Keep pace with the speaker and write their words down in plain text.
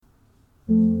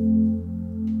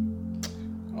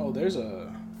Oh, there's a...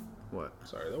 What?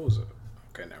 Sorry, that was a...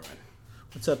 Okay, never mind.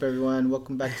 What's up, everyone?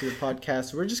 Welcome back to the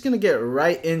podcast. We're just going to get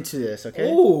right into this,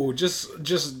 okay? Oh, just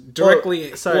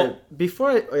directly...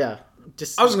 Before I... Oh, yeah.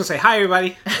 I was going to say, hi,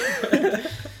 everybody.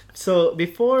 So,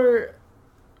 before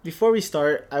we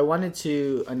start, I wanted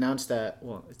to announce that...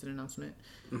 Well, is it an announcement?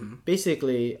 Mm-hmm.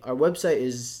 Basically, our website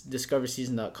is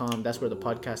discoverseason.com. That's where the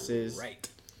podcast is. Right.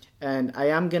 And I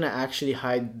am going to actually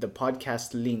hide the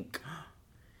podcast link.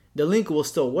 The link will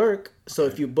still work. So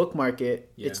if you bookmark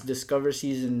it, it's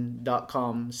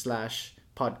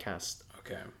discoverseason.com/podcast.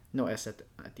 Okay. No S at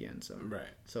the end. So right.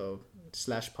 So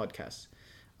 /podcast.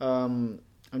 I'm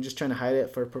just trying to hide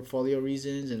it for portfolio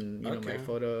reasons and my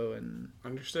photo and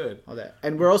understood all that.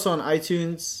 And we're also on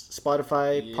iTunes,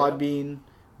 Spotify, Podbean.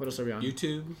 What else are we on?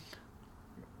 YouTube.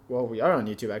 Well, we are on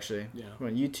YouTube actually. Yeah. We're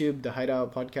on YouTube, the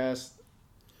Hideout Podcast.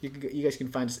 You guys can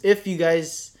find us. If you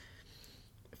guys,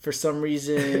 for some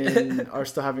reason, are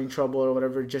still having trouble or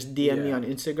whatever, just DM me on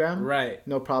Instagram. Right.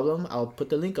 No problem. I'll put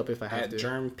the link up if I have to. At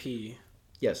GermP.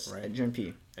 Yes, right. at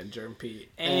GermP. At GermP.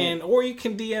 Or you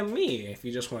can DM me if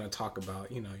you just want to talk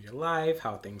about, your life,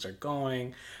 how things are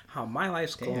going, how my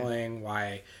life's going,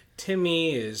 why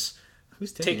Timmy is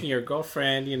taking your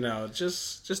girlfriend,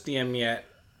 just DM me at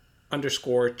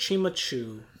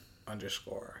 _Chimachu_.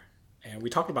 And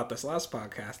we talked about this last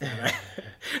podcast that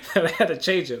I had to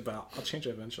change it, but I'll change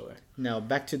it eventually. Now,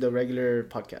 back to the regular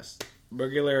podcast.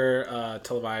 Regular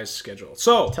televised schedule.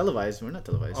 So televised? We're not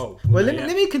televised. Oh, well,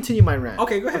 let me continue my rant.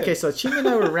 Okay, go ahead. Okay, so Chima and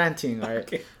I were ranting, all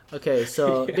right? Okay,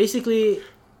 so basically,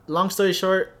 long story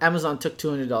short, Amazon took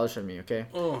 $200 from me, okay?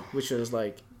 Oh. Which was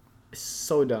like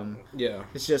so dumb. Yeah.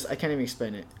 It's just, I can't even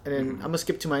explain it. And then I'm going to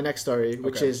skip to my next story,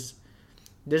 which is,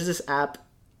 there's this app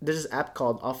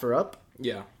called OfferUp.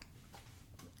 Yeah.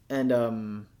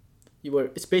 And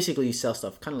it's basically you sell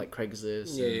stuff, kind of like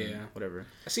Craigslist. Yeah. Whatever.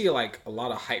 I see like a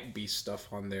lot of hype beast stuff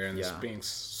on there, and it's being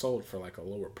sold for like a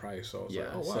lower price. So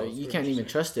like, oh wow. So you can't even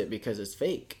trust it because it's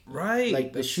fake. Right.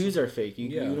 Like the shoes are fake.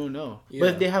 You don't know. Yeah.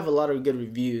 But if they have a lot of good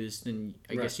reviews, then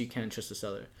I guess you can trust the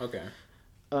seller. Okay.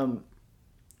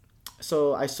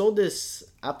 So I sold this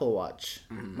Apple Watch,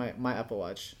 my Apple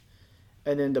Watch.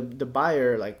 And then the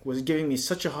buyer was giving me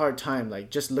such a hard time,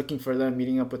 just looking for them,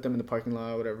 meeting up with them in the parking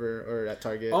lot, or whatever, or at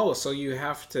Target. Oh, so you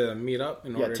have to meet up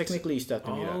in order? Yeah, technically you still have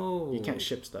to meet up. You can't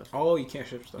ship stuff. Oh, you can't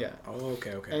ship stuff. Yeah. Oh,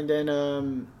 okay. And then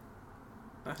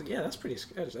that's pretty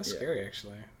scary. That's scary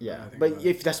actually. Yeah, but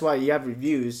if that's why you have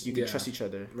reviews, you can trust each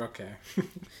other. Okay.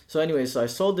 So anyway, so I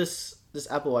sold this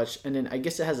Apple Watch, and then I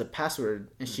guess it has a password,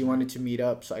 and she wanted to meet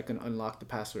up so I can unlock the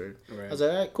password. Right. I was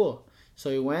like, all right, cool. So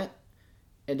we went.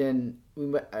 And then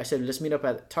I said, let's meet up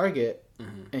at Target,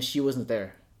 and she wasn't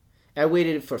there. I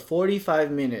waited for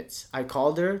 45 minutes. I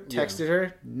called her, texted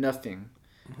her, nothing.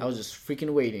 I was just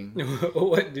freaking waiting.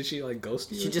 What? Did she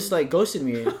ghost you? She just ghosted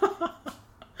me.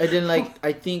 And then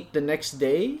I think the next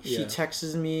day, she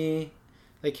texts me,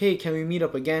 hey, can we meet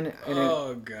up again? And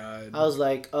then God. I was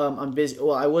like, I'm busy.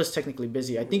 Well, I was technically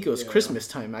busy. I think it was Christmas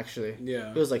time, actually. Yeah.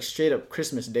 It was straight up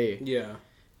Christmas Day. Yeah.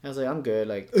 I was like, I'm good,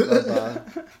 blah, blah.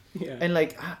 Yeah. And, I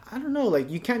don't know,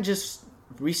 you can't just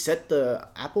reset the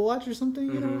Apple Watch or something,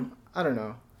 you know? I don't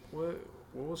know. What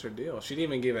was her deal? She didn't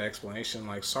even give an explanation,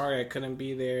 sorry I couldn't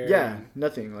be there. Yeah,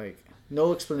 nothing,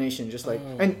 no explanation, just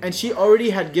and she already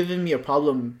had given me a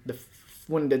problem the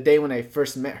day when I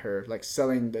first met her,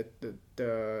 selling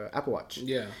the Apple Watch.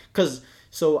 Yeah.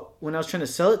 So when I was trying to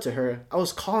sell it to her, I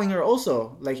was calling her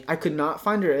also. I could not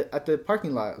find her at the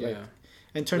parking lot. Yeah.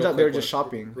 And turns out they were just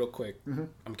shopping. Real quick,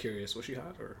 I'm curious. Was she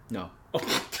hot or no? Oh.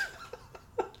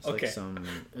 Okay. It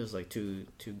was two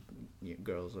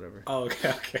girls, whatever. Oh,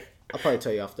 okay. I'll probably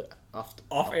tell you off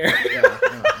air. Yeah.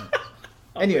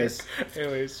 Anyways.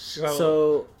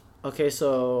 So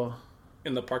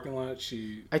in the parking lot,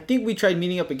 I think we tried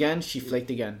meeting up again. She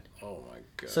flaked again. Oh my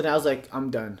god. So then I was like,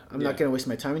 I'm done. I'm not gonna waste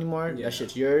my time anymore. Yeah. That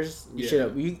shit's yours. You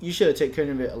should have taken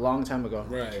care of it a long time ago.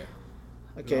 Right.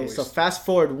 Okay, so fast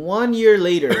forward 1 year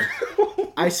later.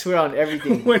 I swear on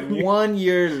everything. 1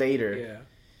 year later. Yeah.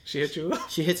 She hit you up?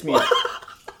 She hits me up.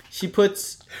 She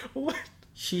puts... What?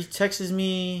 She texts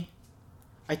me...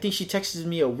 I think she texts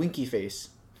me a winky face.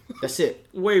 That's it.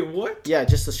 Wait, what? Yeah,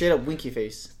 just a straight up winky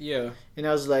face. Yeah. And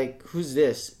I was like, who's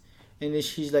this? And then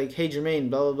she's like, hey, Jermaine,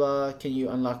 blah, blah, blah. Can you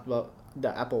unlock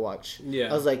the Apple Watch?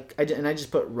 Yeah. I was like... I just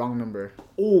put wrong number.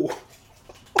 Ooh.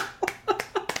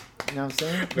 You know what I'm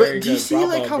saying? Very but do you see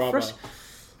how fresh?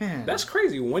 Man, that's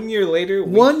crazy. 1 year later.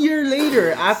 1 year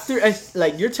later, after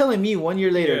you're telling me 1 year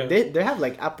later, they have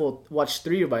Apple Watch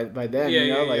 3 by then.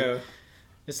 Yeah.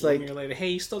 It's 1 year later. Hey,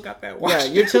 you still got that watch? Yeah,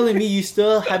 you're telling me you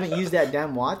still haven't used that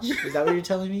damn watch? Is that what you're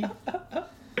telling me?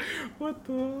 What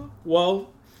the? Well,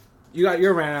 You got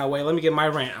your rant out of the way. Let me get my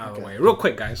rant out of the way. Real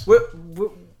quick, guys.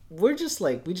 We're just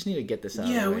like, we just need to get this out.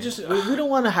 Yeah, of the way. We don't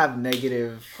want to have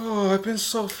negative. Oh, I've been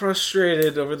so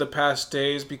frustrated over the past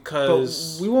days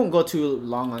because we won't go too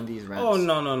long on these rants. Oh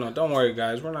no! Don't worry,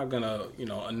 guys. We're not gonna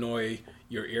annoy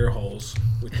your ear holes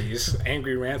with these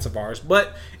angry rants of ours.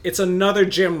 But it's another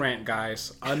gym rant,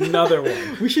 guys. Another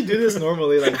one. We should do this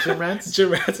normally, like gym rants.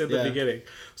 Gym rants at the beginning.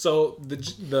 So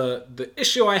the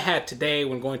issue I had today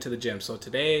when going to the gym. So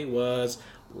today was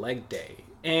leg day,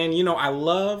 and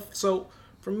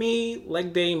for me,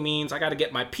 leg day means I got to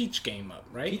get my peach game up,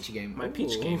 right? Peach game. My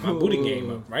peach game, my booty game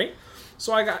up, right?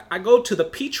 So I go to the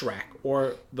peach rack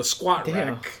or the squat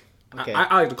rack. Okay.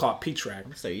 I like to call it peach rack.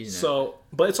 Start using so,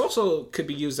 but it's also could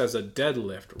be used as a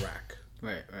deadlift rack.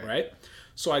 Right.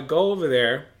 So I go over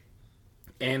there,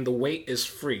 and the weight is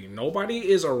free. Nobody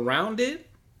is around it,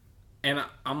 and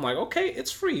I'm like, okay, it's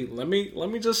free. Let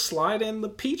me just slide in the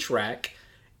peach rack,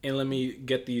 and let me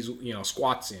get these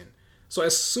squats in. So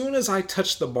as soon as I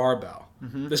touch the barbell,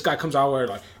 this guy comes out where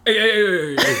like,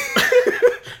 hey,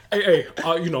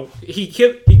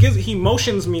 he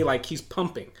motions me like he's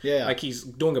pumping, like he's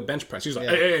doing a bench press. He's like,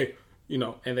 hey,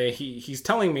 and then he's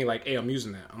telling me like, hey, I'm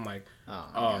using that. I'm like,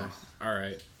 all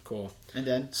right, cool. And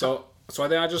then so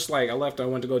then I just I left. I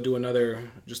went to go do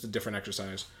just a different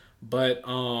exercise. But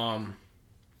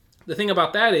the thing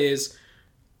about that is,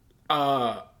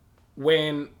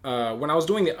 when I was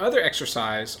doing the other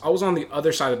exercise, I was on the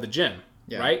other side of the gym,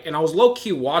 right? And I was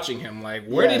low-key watching him, like,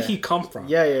 where did he come from?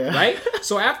 Right?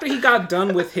 So after he got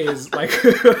done with his,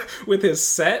 with his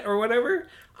set or whatever,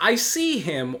 I see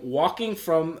him walking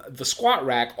from the squat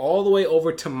rack all the way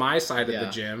over to my side of the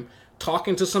gym,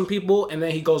 talking to some people, and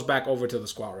then he goes back over to the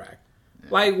squat rack.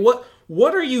 Like,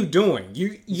 what are you doing?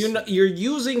 You're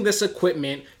using this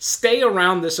equipment. Stay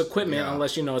around this equipment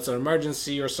unless it's an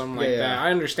emergency or something like that.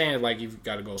 I understand, like, you've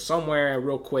got to go somewhere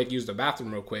real quick, use the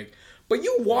bathroom real quick. But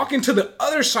you walk into the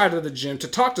other side of the gym to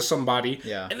talk to somebody,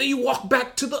 and then you walk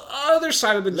back to the other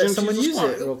side of the gym. Let someone use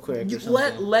it real quick.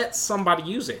 Let somebody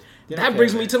use it. That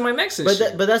brings me to my next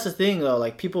issue. But that's the thing, though.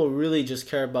 Like, people really just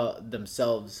care about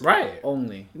themselves, right?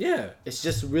 Only. Yeah. It's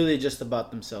just really just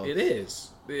about themselves. It is.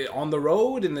 On the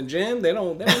road, in the gym, they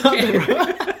don't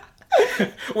care.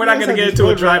 We're not going to get into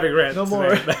a driving rant. No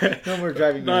more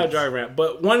driving rants. Not a driving rant.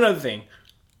 But one other thing.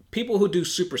 People who do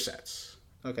supersets.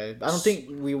 Okay. I don't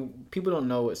think people don't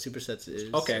know what supersets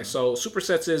is. Okay. So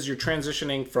supersets is you're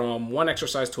transitioning from one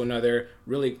exercise to another,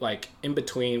 really like in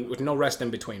between, with no rest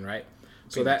in between, right?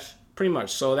 Pretty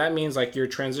much. So that means like you're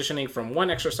transitioning from one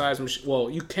exercise machine. Well,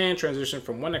 you can transition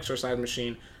from one exercise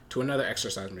machine to another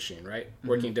exercise machine, right?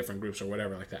 Working in different groups or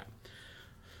whatever like that.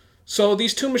 So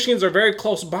these two machines are very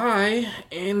close by,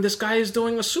 and this guy is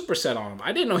doing a superset on them.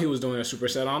 I didn't know he was doing a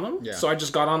superset on them, so I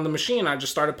just got on the machine. I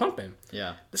just started pumping.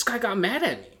 Yeah. This guy got mad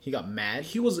at me. He got mad?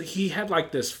 He had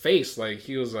like this face, like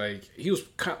he was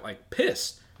kind of like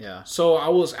pissed. Yeah. So I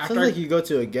was after. Sounds like you go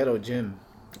to a ghetto gym.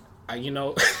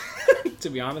 To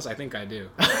be honest, I think I do.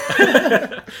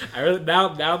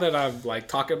 Now that I've like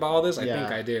talking about all this, I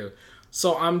think I do.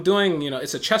 So I'm doing,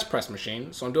 it's a chest press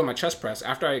machine. So I'm doing my chest press.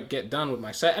 After I get done with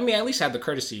my set, I at least have the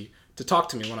courtesy to talk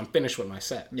to me when I'm finished with my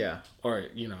set. Yeah. Or,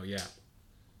 He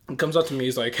comes up to me,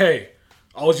 he's like, hey,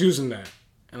 I was using that.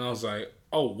 And I was like,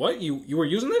 oh, what? You were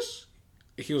using this?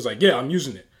 He was like, yeah, I'm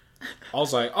using it. I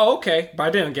was like, oh, okay. But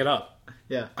I didn't get up.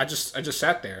 Yeah. I just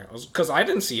sat there. Because I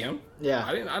didn't see him. Yeah.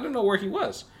 I didn't know where he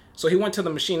was. So he went to the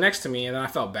machine next to me, and then I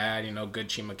felt bad. Good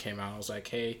Chima came out. I was like,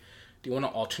 hey, do you want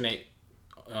to alternate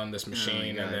on this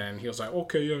machine? And then he was like,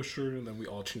 okay, yeah, sure. And then we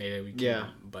alternated. We became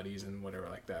buddies and whatever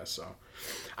like that. So,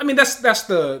 that's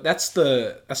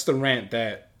the rant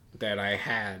that I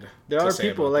had. There are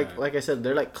people like I said,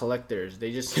 they're like collectors.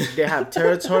 They have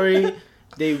territory.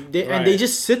 They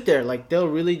just sit there. Like they'll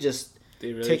really just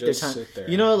take their time. Sit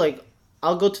there. Like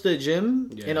I'll go to the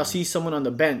gym and I'll see someone on the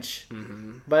bench.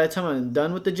 Mm-hmm. By the time I'm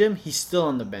done with the gym, he's still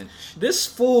on the bench. This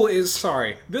fool is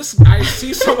sorry. I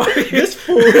see somebody.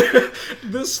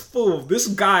 This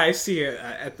guy I see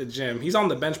at the gym. He's on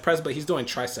the bench press, but he's doing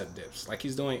tricep dips. Like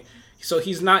he's doing. So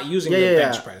he's not using the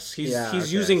bench press.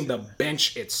 He's using the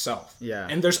bench itself. Yeah.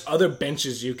 And there's other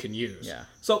benches you can use. Yeah.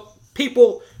 So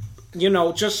people,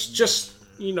 just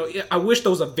I wish there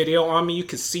was a video on me. You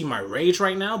could see my rage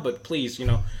right now. But please,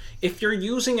 if you're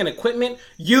using an equipment,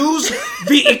 use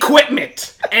the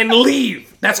equipment and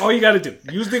leave. That's all you got to do.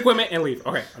 Use the equipment and leave.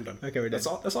 Okay, I'm done. Okay, we're done.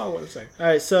 That's all I want to say. All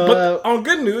right, so but on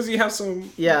good news, you have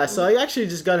some. Yeah, so I actually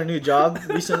just got a new job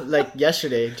recently, like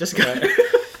yesterday. I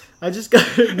just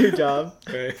got a new job.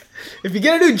 Okay. If you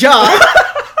get a new job,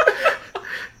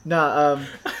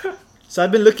 so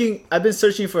I've been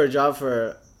searching for a job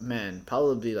for man,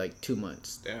 probably like 2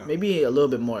 months. Damn. Maybe a little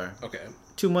bit more. Okay.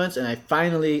 2 months, and I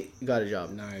finally got a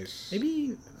job. Nice.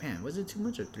 Maybe, man, was it 2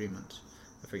 months or 3 months?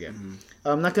 I forget. Mm-hmm.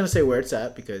 I'm not gonna say where it's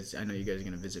at because I know you guys are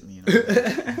gonna visit me.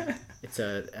 It's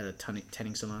at a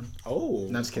tanning salon. Oh,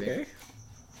 no, I'm just kidding. Okay.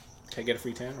 Can I get a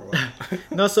free tan or what?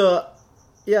 No, so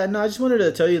yeah, no, I just wanted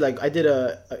to tell you, like, I did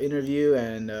a interview,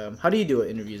 and how do you do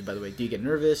interviews, by the way? Do you get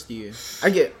nervous? I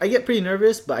get pretty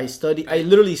nervous, but I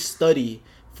literally study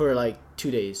for like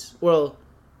 2 days. Well,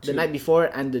 the night before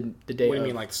and the day. What do you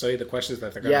mean, like study the questions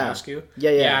that they're gonna ask you?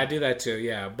 Yeah, I do that too.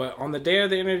 Yeah, but on the day of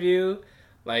the interview,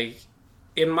 like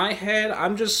in my head,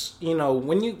 I'm just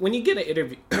when you get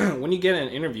an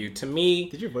interview, to me,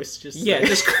 did your voice just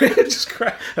just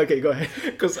crack. Okay, go ahead.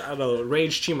 Because I know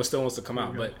Rage Chima still wants to come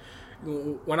out, but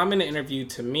when I'm in an interview,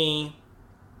 to me,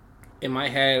 in my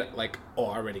head, like, oh,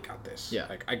 I already got this. Yeah,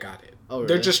 like I got it. Oh, really?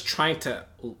 They're just trying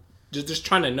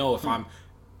to know if I'm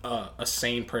a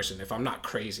sane person, if I'm not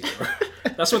crazy.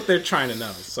 That's what they're trying to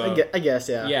know. So I guess,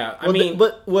 yeah. Yeah, I mean,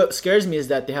 but what scares me is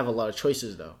that they have a lot of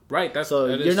choices, though. Right.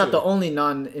 You're not the only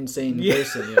non-insane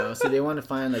person, So they want to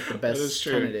find like the best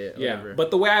candidate. Yeah. Whatever. But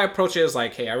the way I approach it is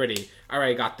like, hey, I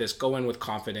already got this. Go in with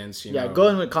confidence. Yeah, go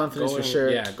in with confidence for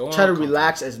sure. Yeah, try to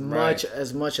relax as much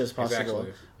as possible.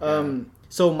 Exactly.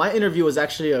 So my interview was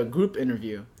actually a group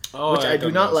interview, which I do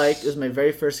not like. It was my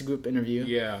very first group interview.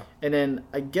 Yeah. And then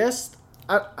I guess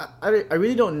I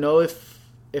really don't know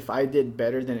if I did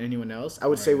better than anyone else. I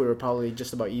would say we were probably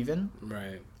just about even.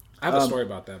 Right. I have a story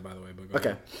about that, by the way. But go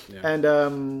ahead. Yeah.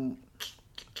 And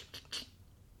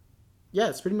yeah,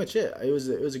 that's pretty much it. It was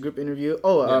a group interview.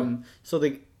 So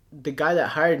the guy that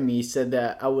hired me said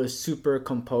that I was super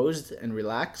composed and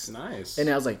relaxed. Nice. And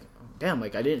I was like, damn,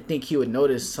 like I didn't think he would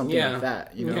notice something like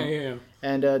that, Yeah.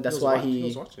 And that's why he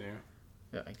was watching you.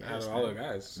 Yeah, I guess. Out of all the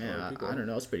guys. Man, I don't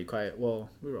know. It's pretty quiet. Well,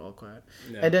 we were all quiet.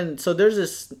 Yeah. And then, so there's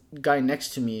this guy next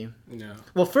to me. Yeah.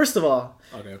 Well, first of all,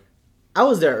 okay, I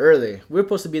was there early. We were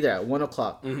supposed to be there at 1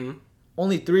 o'clock. Mm-hmm.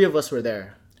 Only 3 of us were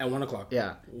there. At 1 o'clock?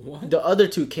 Yeah. What? The other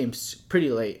 2 came pretty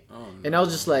late. Oh, no. And I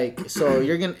was just like, so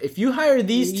you're going to, if you hire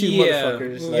these 2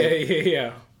 motherfuckers. Like,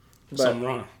 yeah. Something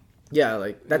wrong. Yeah,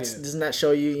 like, doesn't that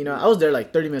show you, I was there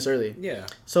like 30 minutes early. Yeah.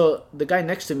 So the guy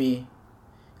next to me,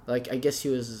 like, I guess he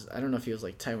was, I don't know if he was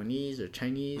like Taiwanese or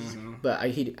Chinese, but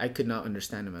I could not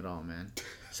understand him at all, man.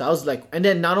 So I was like, and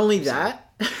then not only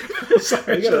that,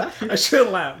 sorry, I should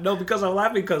laugh. No, because I'm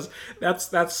laughing because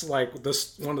that's like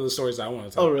this one of the stories I want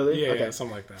to tell. Oh, really? Yeah, okay. Yeah,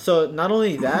 something like that. So not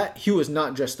only that, he was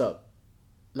not dressed up.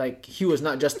 Like, he was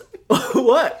not just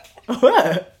what?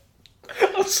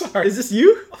 I'm sorry. Is this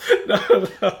you? No,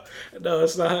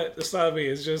 it's not. It's not me.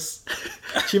 It's just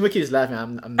Chimaki's laughing.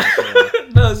 I'm not sure.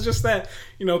 No, it's just that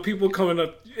people coming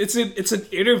up. It's an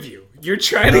interview. You're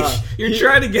trying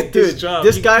to get this job.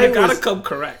 This guy you gotta come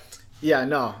correct. Yeah,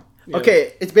 no. Yeah.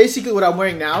 Okay, it's basically what I'm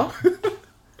wearing now,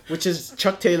 which is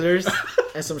Chuck Taylors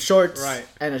and some shorts, right,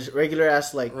 and a regular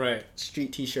ass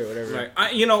street T-shirt, whatever.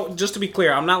 Right. Just to be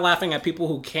clear, I'm not laughing at people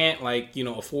who can't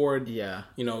afford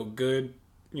good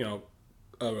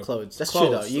clothes. That's true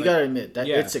though. You gotta admit that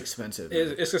it's expensive.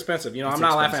 It's expensive. I'm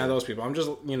not laughing at those people. I'm just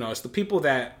it's the people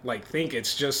that think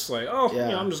it's just like,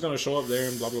 I'm just gonna show up there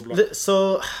and blah blah blah.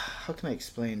 So how can I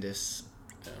explain this?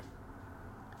 Yeah.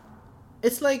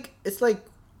 It's like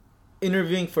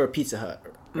interviewing for a Pizza Hut,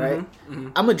 right? Mm-hmm. Mm-hmm.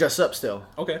 I'm gonna dress up still.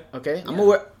 Okay.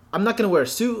 Yeah. I'm not gonna wear a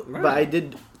suit, right, but I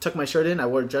did tuck my shirt in. I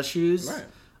wore dress shoes, right,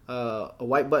 a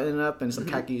white button up, and some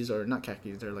khakis, or not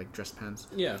khakis. They're like dress pants.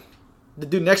 Yeah. The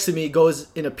dude next to me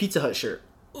goes in a Pizza Hut shirt.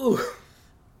 Ooh.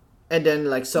 And then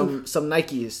some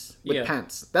Nikes with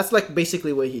pants. That's like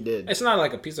basically what he did. It's not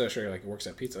like a Pizza Hut shirt like it works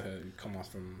at Pizza Hut. You come off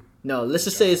from... No, let's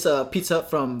just say it's a Pizza Hut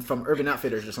from Urban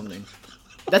Outfitters or something.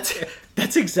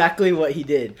 That's exactly what he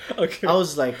did. Okay. I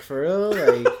was like, for real?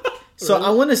 Like, so really? I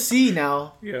want to see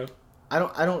now. Yeah. I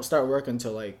don't start work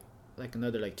until like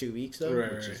another 2 weeks though.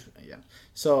 Right. Yeah.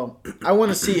 So I want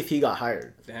to see if he got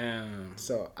hired. Damn.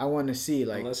 So I want to see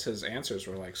unless his answers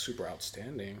were super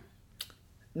outstanding.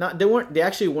 They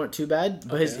actually weren't too bad,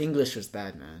 but his English was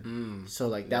bad, man. So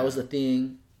that was the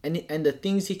thing, and the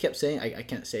things he kept saying, I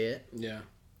can't say it. Yeah.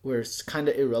 Were kind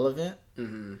of irrelevant.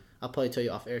 Mm-hmm. I'll probably tell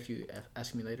you off air if you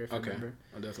ask me later if I remember.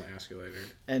 I'll definitely ask you later.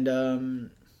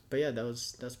 And but yeah,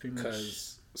 that's pretty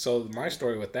much. So my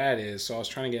story with that is, I was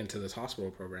trying to get into this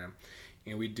hospital program,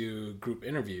 and we do group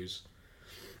interviews.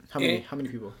 How many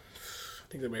people? I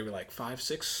think there may be 5,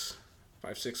 6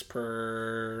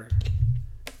 per.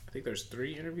 I think there's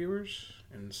 3 interviewers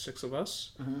and 6 of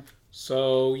us. Mm-hmm.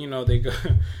 So you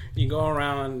go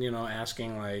around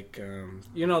asking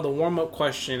the warm up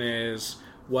question is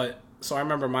what. So I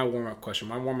remember my warm up question.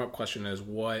 My warm up question is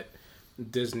what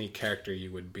Disney character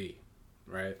you would be,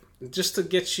 right? Just to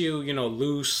get you,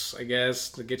 loose, I guess,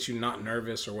 to get you not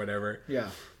nervous or whatever. Yeah.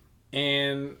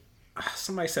 And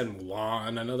somebody said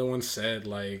Mulan. Another one said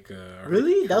like.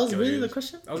 Really? That was really the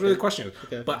question? That was really the question.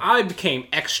 Okay. But I became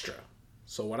extra.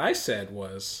 So what I said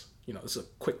was, this is a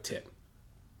quick tip.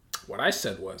 What I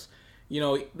said was,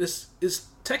 this is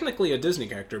technically a Disney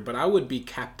character, but I would be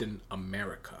Captain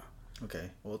America. Okay.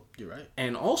 Well, you're right.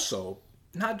 And also,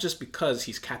 not just because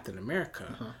he's Captain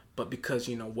America, but because,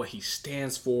 what he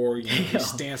stands for. He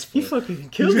stands for... He fucking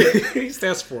killed it. He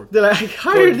stands for... They're like,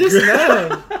 hired this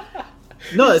man.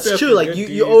 No, it's true. Like,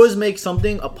 you always make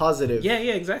something a positive. Yeah,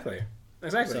 exactly.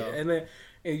 Exactly. So. And then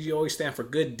you always stand for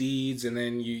good deeds, and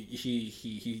then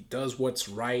he does what's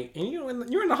right. And, you're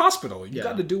in the hospital. You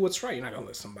got to do what's right. You're not going to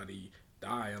let somebody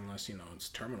die unless, it's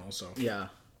terminal. So yeah.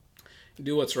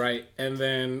 Do what's right. And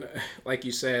then, like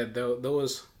you said, there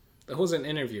was an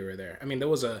interviewer there. I mean, there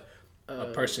was a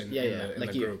person in the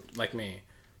group, like me,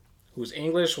 whose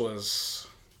English was...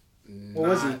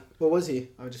 What was he?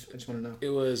 I just want to know. It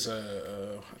was,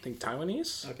 I think,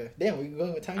 Taiwanese. Okay. Damn, we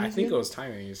going with Taiwanese? I think it was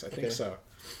Taiwanese. I think so.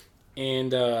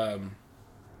 And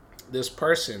this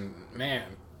person, man,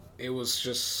 it was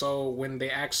just so... When they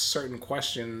asked certain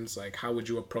questions, like, how would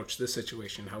you approach this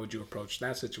situation? How would you approach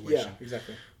that situation? Yeah,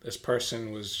 exactly. This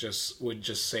person would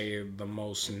just say the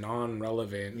most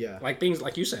non-relevant... Yeah. Like things,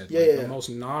 like you said. The most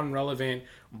non-relevant,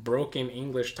 broken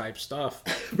English type stuff.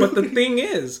 But the thing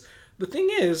is... when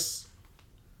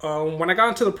I got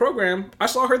into the program, I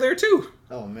saw her there too.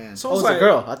 Oh man! So it was a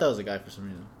girl. I thought it was a guy for some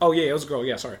reason. Oh yeah, it was a girl.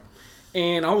 Yeah, sorry.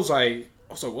 And I was like,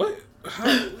 what?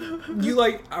 You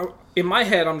like? In my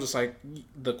head, I'm just like,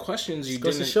 the questions you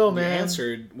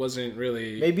answered wasn't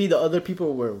really. Maybe the other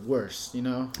people were worse. Who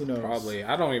knows? Probably.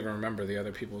 I don't even remember the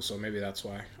other people, so maybe that's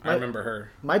why. I remember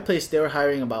her. My place, they were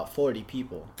hiring about 40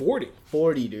 people. 40,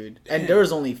 dude, and there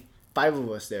was only 5 of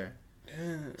us there.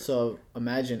 So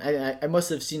imagine, I must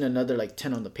have seen another like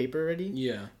 10 on the paper already.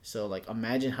 Yeah. So like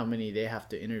imagine how many they have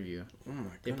to interview. Oh my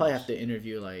goodness. They probably have to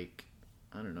interview like,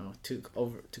 I don't know, to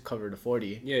cover the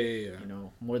 40. Yeah.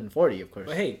 More than 40, of course.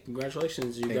 But hey,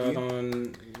 congratulations! You got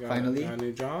finally a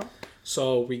new job.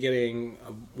 So we getting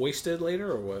wasted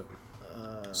later or what?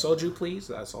 Soju, please.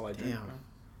 That's all I drink.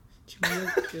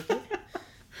 Damn.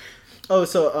 Oh,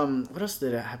 so what else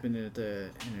did happen at the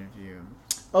interview?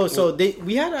 Oh, so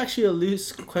we had actually a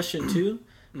loose question too.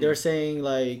 They were saying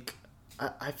like,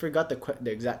 I forgot the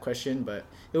exact question, but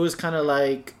it was kind of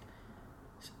like,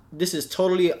 this is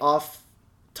totally off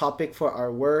topic for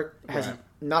our work, has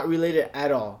not related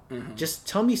at all. Mm-hmm. Just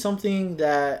tell me something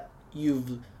that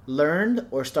you've learned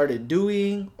or started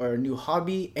doing or a new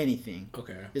hobby, anything.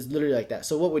 Okay. It's literally like that.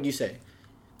 So what would you say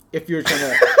if you're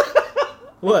trying to...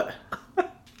 What?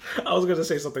 I was gonna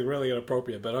say something really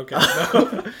inappropriate, but okay.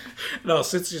 No,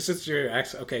 since you're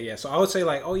actually okay, yeah. So I would say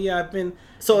like, oh yeah, I've been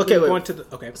going to the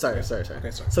okay. Sorry.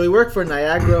 Okay, sorry. So we work for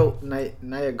Niagara.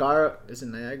 Is it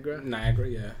Niagara? Niagara,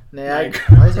 yeah. Niagara.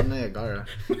 Why is it Niagara?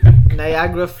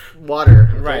 Niagara Water.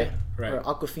 Okay? Right. Or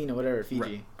Aquafina, whatever, Fiji.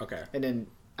 Right. Okay. And then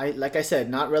like I said,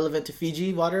 not relevant to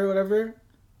Fiji water or whatever.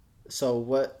 So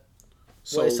what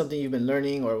is something you've been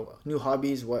learning or new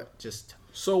hobbies?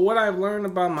 So what I've learned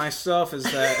about myself is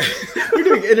that we're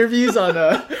doing interviews on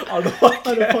the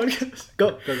podcast.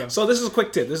 Go. So this is a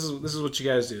quick tip. This is what you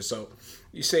guys do. So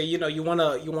you say you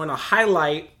wanna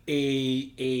highlight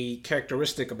a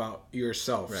characteristic about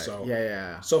yourself. Right. So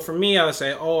yeah. So for me, I would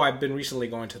say, I've been recently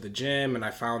going to the gym, and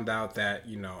I found out that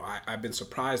I've been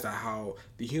surprised at how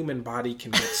the human body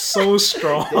can get so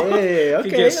strong.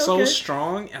 So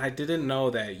strong, and I didn't know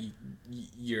that.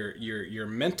 Your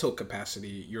mental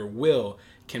capacity, your will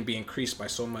can be increased by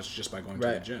so much just by going to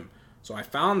the gym. So I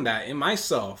found that in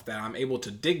myself that I'm able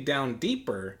to dig down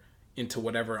deeper into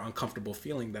whatever uncomfortable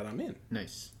feeling that I'm in.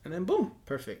 Nice. And then boom.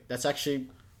 Perfect. That's actually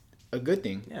a good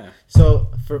thing. Yeah.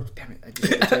 So damn it, I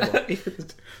just hit the table.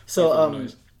 So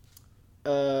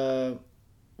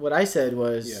what I said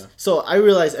was so I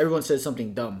realized everyone said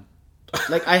something dumb.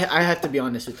 Like I have to be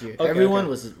honest with you. Everyone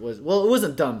was well, it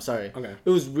wasn't dumb. Sorry. Okay. It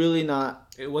was really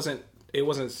not. It wasn't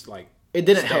like. It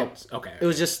didn't help. Okay. It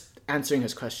was just answering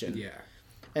his question. Yeah.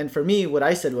 And for me, what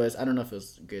I said was, I don't know if it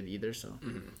was good either. So,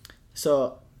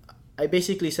 so I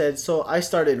basically said, so I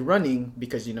started running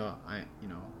because I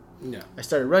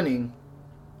started running,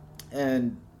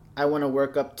 and I want to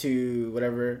work up to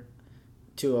whatever.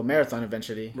 To a marathon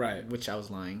eventually, right? Which I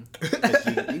was lying.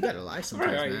 You gotta lie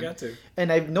sometimes, right, man. You got to.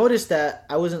 And I've noticed that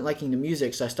I wasn't liking the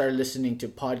music, so I started listening to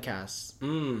podcasts.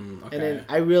 Okay. And then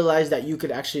I realized that you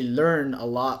could actually learn a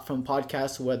lot from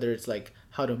podcasts, whether it's like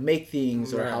how to make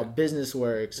things or how business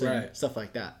works and stuff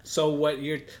like that.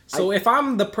 So if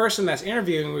I'm the person that's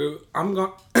interviewing you,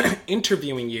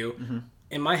 interviewing you. Mm-hmm.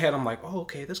 In my head, I'm like, oh,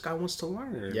 okay, this guy wants to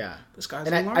learn. Yeah. This guy's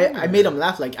a learner. I made him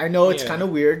laugh. Like, I know it's kind of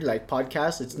weird, like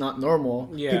podcasts, it's not normal.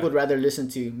 Yeah. People would rather listen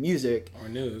to music. Or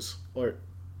news. Or...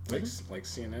 Like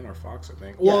CNN or Fox, I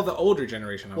think. Well, the older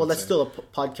generation, that's still a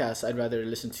podcast. I'd rather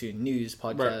listen to news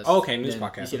podcasts. Right. Oh, okay, news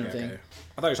podcasts. You see what I'm saying? Okay.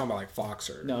 I thought you were talking about like Fox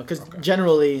or... No, because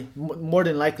generally, more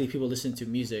than likely, people listen to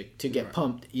music to get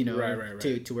pumped, you know,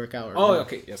 to work out. Or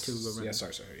okay. Yes.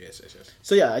 Sorry. Yes.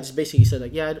 So, yeah, I just basically said,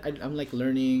 like, I'm like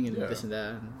learning and this and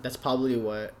that. And that's probably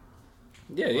what...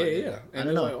 Yeah. And I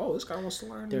don't know. Like, oh, this guy wants to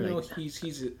learn. You know,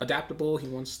 he's adaptable. He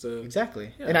wants to...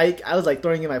 Exactly. Yeah. And I was like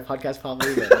throwing in my podcast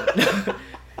probably, but...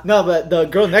 No, but the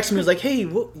girl next to me was like, "Hey,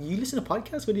 you listen to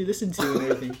podcasts? What do you listen to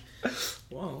and everything?"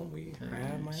 Well, I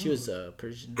had my She was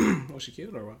Persian. Was she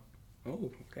cute or what?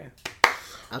 Oh, okay.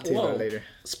 I'll tell you about it later.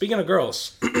 Speaking of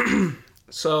girls,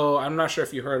 so I'm not sure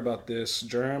if you heard about this,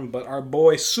 Germ, but our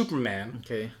boy Superman.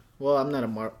 Okay. Well, I'm not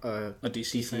a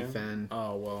DC fan.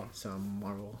 Oh well, some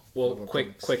Marvel. Well,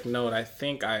 quick note. I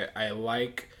think I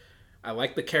like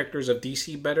the characters of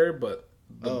DC better, but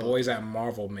the boys at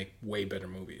Marvel make way better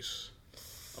movies.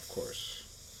 Of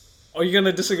course. Are you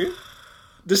gonna disagree?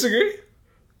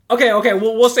 Okay.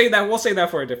 We'll save that. We'll save that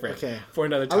for a different. Okay. For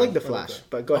another time. I like the Flash,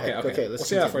 but go ahead. Okay. We'll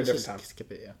save that for a different time.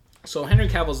 Skip it. Yeah. So Henry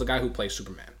Cavill's the guy who plays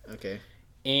Superman. Okay.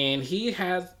 And he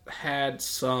has had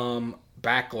some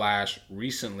backlash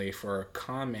recently for a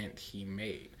comment he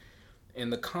made,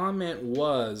 and the comment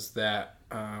was that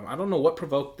I don't know what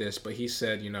provoked this, but he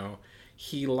said, you know,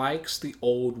 he likes the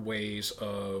old ways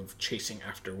of chasing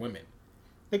after women.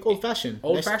 Like old fashioned.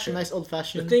 Nice old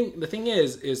fashioned. The thing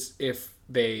is if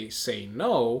they say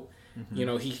no, you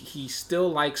know, he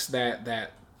still likes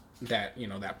that you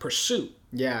know, that pursuit.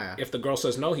 Yeah. If the girl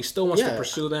says no, he still wants to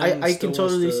pursue them. I can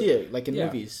totally see it, like in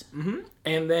movies. Mm-hmm.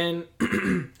 And then,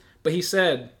 but he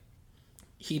said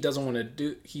he doesn't want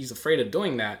to he's afraid of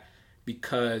doing that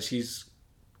because he's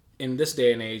in this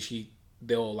day and age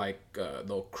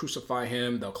they'll crucify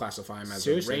him. They'll classify him as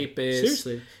a rapist.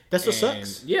 Seriously, that's what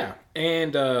sucks. Yeah,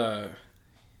 and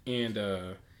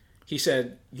he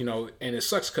said, you know, and it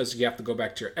sucks because you have to go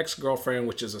back to your ex-girlfriend,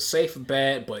 which is a safe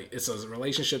bet, but it's a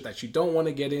relationship that you don't want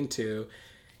to get into.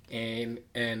 And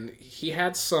he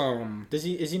had some. Is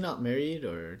he not married,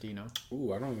 or do you know?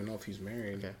 Ooh, I don't even know if he's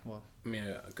married. Okay, well, I mean,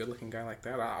 a good-looking guy like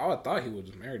that, I would thought he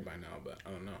was married by now, but I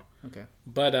don't know. Okay,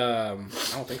 but I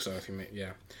don't think so. If he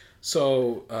yeah.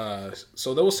 So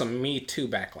there was some Me Too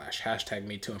backlash. #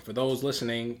 Me Too. And for those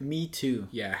listening, Me Too.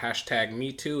 Yeah, #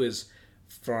 Me Too is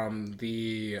from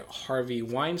the Harvey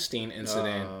Weinstein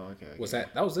incident. Oh, okay. Was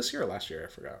that was this year or last year?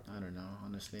 I forgot. I don't know,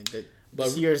 honestly.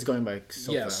 This year is going by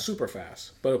so fast. Super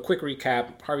fast. But a quick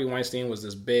recap: Harvey Weinstein was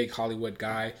this big Hollywood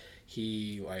guy.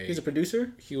 He's a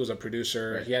producer. He was a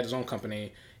producer. Right. He had his own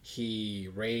company. He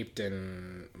raped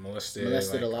and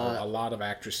molested a lot of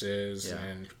actresses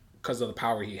and. Because of the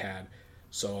power he had,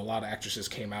 so a lot of actresses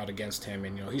came out against him,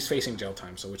 and you know he's facing jail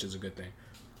time, so which is a good thing.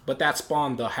 But that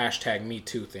spawned the # Me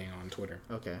Too thing on Twitter.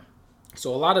 Okay.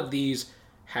 So a lot of these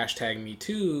 # Me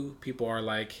Too people are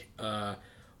like,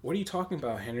 "What are you talking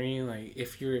about, Henry? Like,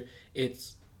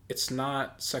 it's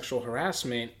not sexual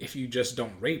harassment if you just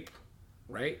don't rape,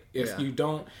 right? If you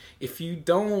don't,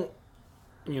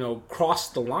 you know, cross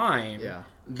the line." Yeah.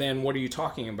 Then what are you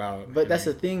talking about? But that's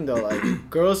the thing, though. Like,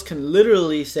 girls can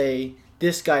literally say,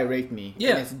 "This guy raped me,"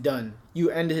 and it's done. You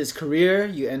end his career,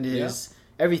 you end his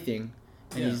everything,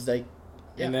 and he's like,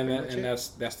 and that's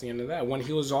the end of that. When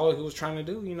he was trying to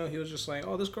do, you know, he was just like,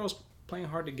 "Oh, this girl's playing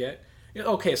hard to get."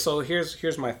 Okay, so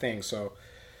here's my thing. So,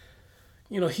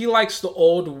 you know, he likes the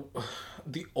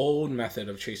old method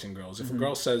of chasing girls. If a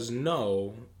girl says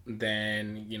no,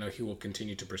 then you know he will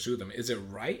continue to pursue them. Is it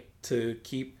right to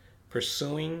keep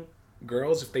pursuing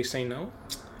girls if they say no?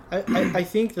 I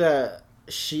think that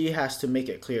she has to make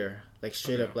it clear, like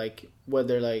straight up, like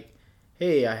whether like,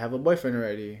 "Hey, I have a boyfriend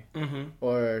already,"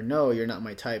 or "No, you're not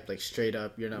my type." Like straight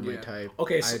up, "You're not my type."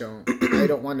 Okay, so I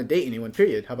don't want to date anyone.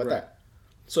 Period. How about that?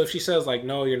 So if she says like,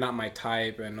 "No, you're not my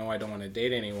type," and "No, I don't want to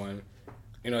date anyone,"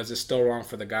 you know, is it still wrong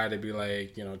for the guy to be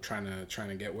like, you know, trying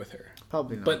to get with her?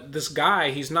 Probably not. But this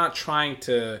guy, he's not trying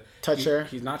to touch her.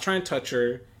 He's not trying to touch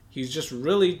her. He's just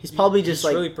really. He's probably just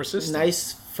like really persistent.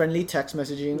 Nice, friendly text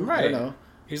messaging. Right. I don't know.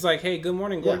 He's like, "Hey, good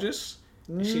morning, gorgeous."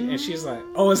 Yeah. And she's like,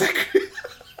 "Oh, is that?"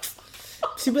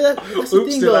 See, but that's the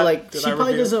thing, though. Like, she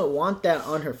probably doesn't want that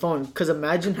on her phone. Because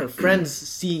imagine her friends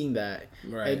seeing that,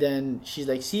 and then she's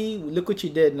like, "See, look what you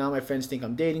did. Now my friends think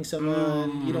I'm dating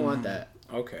someone." You don't want that.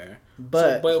 Okay.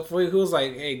 But if he was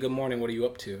like, "Hey, good morning. What are you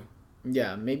up to?"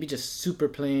 Yeah, maybe just super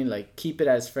plain. Like keep it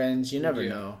as friends. You never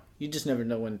know. You just never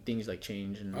know when things like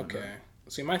change. And okay.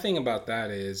 See, my thing about that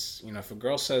is, if a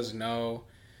girl says no,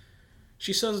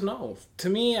 she says no. To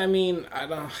me, I mean, I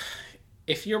don't.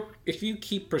 If you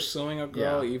keep pursuing a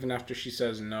girl even after she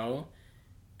says no,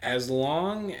 as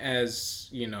long as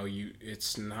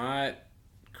it's not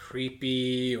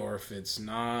creepy or if it's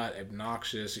not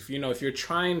obnoxious, if you're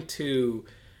trying to,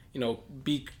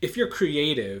 if you're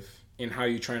creative in how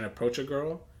you're trying to approach a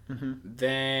girl,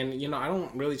 then I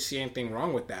don't really see anything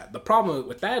wrong with that. The problem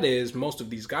with that is most of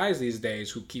these guys these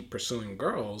days who keep pursuing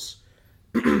girls,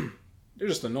 they're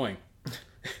just annoying.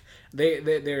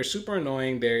 They're super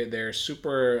annoying. They're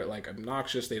super like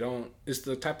obnoxious. It's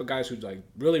the type of guys who like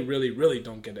really, really, really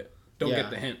don't get it. Get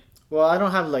the hint. Well, I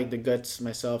don't have like the guts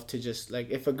myself to just like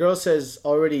if a girl says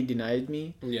already denied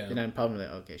me, then I'm probably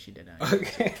like, okay, she denied.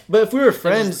 Okay. But if we were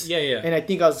friends, and I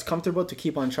think I was comfortable to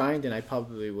keep on trying, then I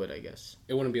probably would, I guess.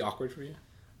 It wouldn't be awkward for you?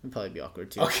 It'd probably be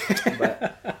awkward too. Okay.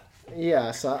 But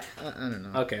yeah, so I don't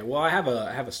know. Okay, well I have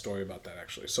a story about that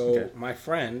actually. So my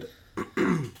friend,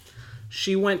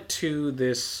 she went to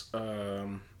this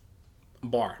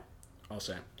bar. I'll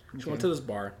say she went to this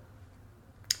bar.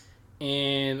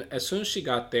 And as soon as she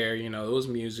got there, it was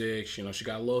music. She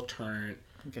got a little turned.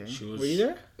 Okay. Were you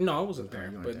there? No, I wasn't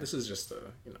there. But this is just a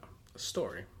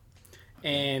story.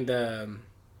 And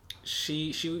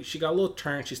she got a little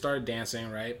turned. She started dancing.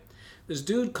 Right. This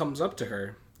dude comes up to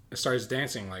her and starts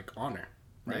dancing like on her.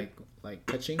 Right. Like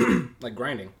touching. Like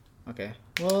grinding. Okay.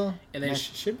 Well, and then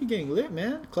she should be getting lit,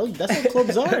 man. Clubs. That's what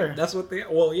clubs are. That's what they.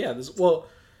 Well, yeah.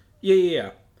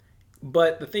 Yeah.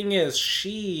 But the thing is,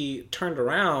 she turned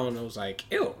around and was like,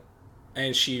 ew.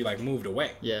 And she, like, moved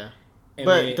away. Yeah.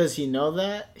 But does he know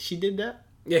that she did that?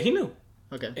 Yeah, he knew.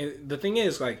 Okay. And the thing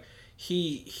is, like,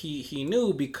 he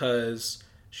knew because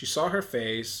she saw her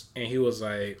face and he was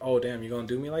like, oh, damn, you gonna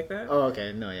do me like that? Oh,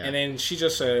 okay. No, yeah. And then she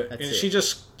just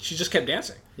she just kept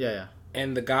dancing. Yeah.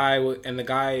 And the guy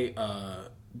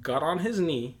got on his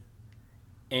knee.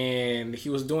 And he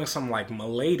was doing some like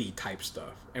milady type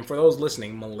stuff. And for those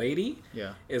listening, milady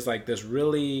is like this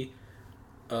really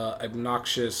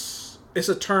obnoxious. It's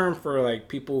a term for like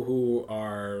people who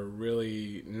are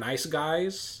really nice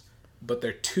guys, but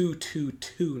they're too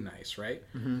nice, right?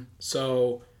 Mm-hmm.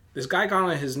 So this guy got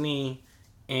on his knee,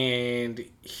 and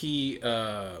his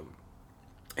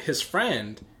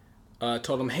friend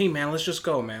told him, "Hey man, let's just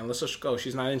go, man. Let's just go.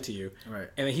 She's not into you." Right.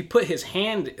 And then he put his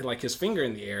hand, like his finger,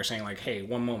 in the air, saying, "Like, hey,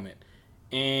 one moment."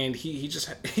 And he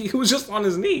was just on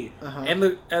his knee,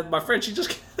 and my friend, she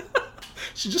just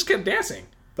kept dancing.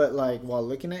 But like while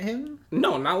looking at him?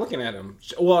 No, not looking at him.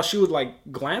 Well, she would like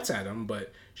glance at him,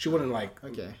 but she wouldn't like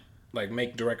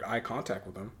make direct eye contact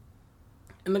with him.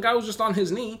 And the guy was just on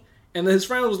his knee. And then his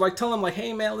friend was like telling him like,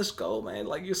 "Hey man, let's go, man.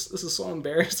 Like this is so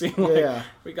embarrassing. Like,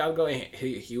 we gotta go." And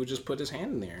he would just put his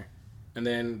hand in there, and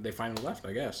then they finally left,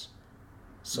 I guess.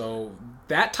 So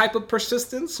that type of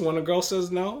persistence when a girl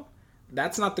says no,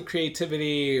 that's not the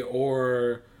creativity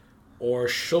or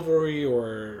chivalry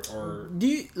or. Do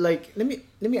you like? Let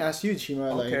me ask you,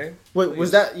 Chima. Okay. Like,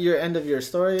 was that your end of your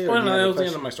story? Or no, that was the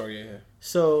end of my story. Yeah.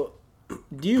 So,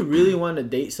 do you really want to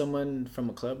date someone from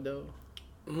a club though?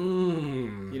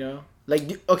 You know,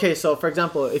 like, okay, so for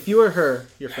example, if you were her,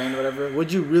 your friend, whatever,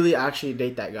 would you really actually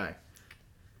date that guy?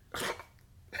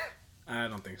 I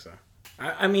don't think so.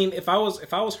 I mean, if I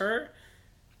was her,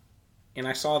 and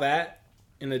I saw that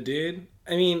in a dude,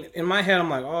 I mean, in my head, I'm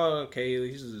like, oh, okay,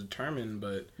 he's determined,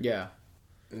 but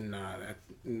nah,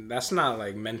 that's not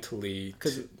like mentally.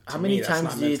 Because how many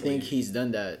times do you think he's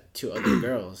done that to other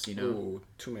girls? You know, ooh,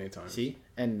 too many times. See,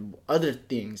 and other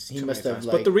things he must have.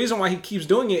 Like, but the reason why he keeps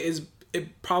doing it is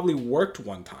it probably worked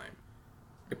one time.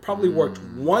 It probably worked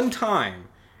one time.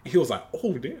 And he was like,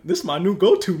 "Oh damn, this is my new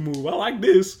go-to move. I like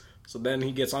this." So then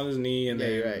he gets on his knee and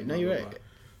you're right. No, you're right.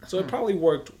 So it probably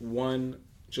worked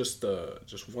just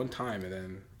one time, and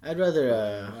then I'd rather.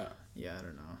 I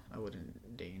don't know. I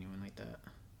wouldn't date anyone like that.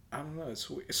 I don't know. It's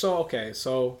weird. So okay.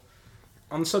 So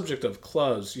on the subject of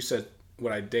clubs, you said,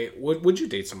 "Would I date? Would you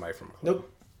date somebody from a club?"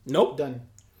 Nope. Done.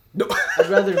 Nope. I'd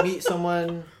rather meet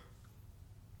someone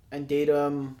and date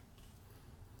them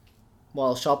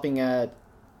while shopping at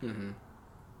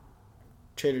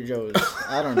Trader Joe's.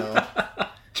 I don't know.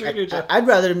 Trader Joe's. I'd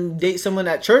rather date someone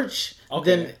at church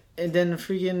than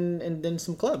than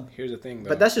some club. Here's the thing, though.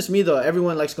 But that's just me, though.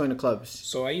 Everyone likes going to clubs.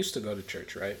 So I used to go to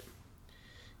church, right?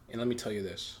 And let me tell you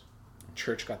this: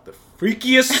 church got the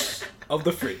freakiest of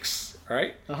the freaks. All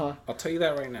right. I'll tell you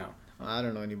that right now. I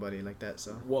don't know anybody like that,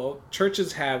 so. Well,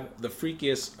 churches have the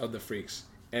freakiest of the freaks.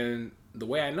 And the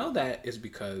way I know that is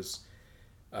because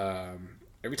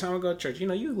every time I go to church, you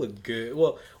know, you look good.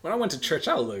 Well, when I went to church,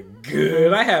 I looked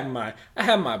good. I had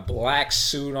my black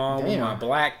suit on with my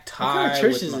black tie. What kind of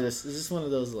church is this? Is this one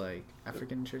of those like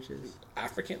African churches?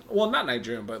 African? Well, not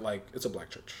Nigerian, but like it's a black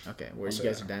church. Okay, where you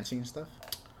guys are dancing and stuff.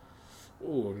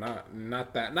 Ooh,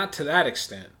 not to that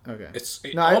extent. Okay,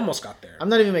 it almost got there. I'm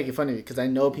not even making fun of you because I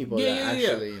know people that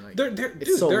actually like.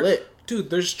 It's so lit.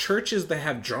 Dude, there's churches that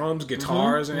have drums,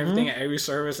 guitars, and everything at every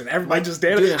service, and everybody just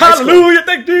dancing. Hallelujah,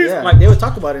 thank Jesus! Yeah, like they would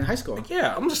talk about it in high school. Like,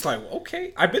 yeah, I'm just like,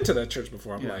 okay. I've been to that church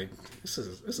before. I'm like, this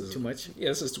is too much. Yeah,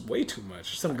 this is way too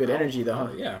much. Some good energy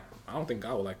though. Yeah, I don't think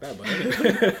God would like that, but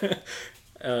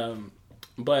anyway.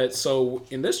 But so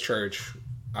in this church,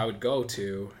 I would go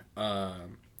to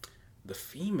the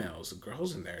females, the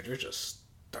girls in there. They're just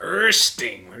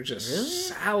thirsting. They're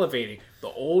just salivating. The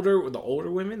older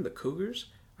women, the cougars.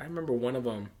 I remember one of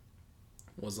them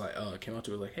was like, came up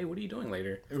to her like, "Hey, what are you doing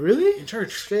later?" Really? In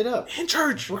church. Straight up. In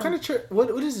church. What kind of church?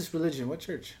 What is this religion? What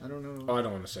church? I don't know. Oh, I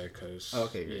don't want to say because.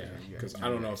 Okay. Yeah. Because I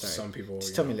don't know if some people.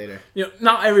 Just tell me later. You know,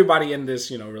 not everybody in this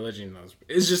religion knows.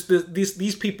 It's just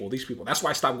these people. That's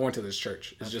why I stopped going to this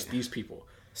church. It's just these people.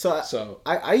 So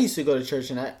I used to go to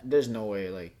church and there's no way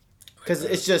like. Because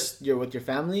it's just you're with your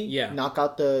family. Yeah. Knock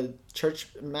out the church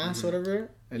mass,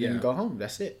 whatever, and then go home.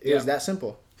 That's it. It was that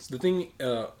simple. The thing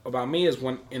about me is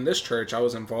when in this church, I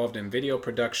was involved in video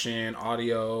production,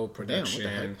 audio production.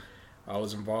 Damn, what the heck? I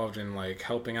was involved in like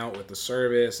helping out with the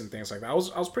service and things like that. I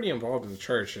was pretty involved in the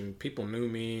church, and people knew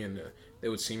me, and they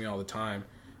would see me all the time.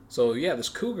 So yeah, this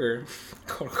cougar,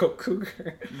 quote unquote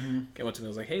cougar, came up to me and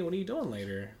was like, "Hey, what are you doing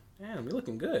later? Man, you're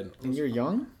looking good." And you're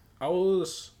young? How old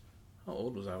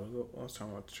was I? I was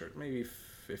talking about the church. Maybe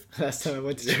 15. Last time I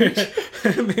went to church.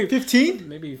 15?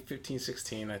 Maybe 15,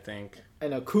 16, I think.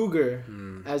 And a cougar,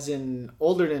 as in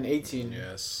older than 18.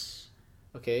 Yes.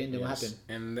 Okay, and then what happened?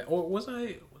 And was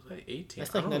I 18?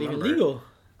 That's like not even legal.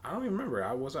 I don't even remember.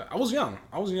 I was young.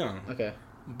 Okay.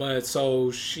 But so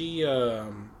she, I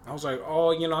was like,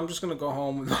 oh, I'm just gonna go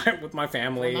home with my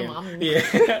family. My mom. Yeah,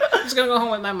 I'm just gonna go home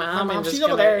with my mom. My mom, she's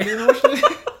over there. You know,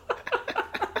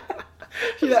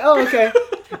 she's like, oh, okay.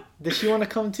 Does she want to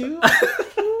come too?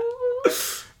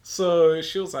 So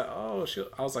she was like, oh,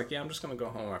 I was like, yeah, I'm just going to go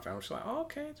home with my family. She's like, oh,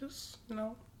 okay, just,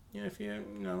 if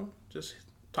you, just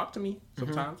talk to me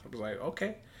sometimes. I was like,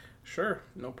 okay, sure,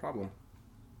 no problem.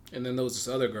 And then there was this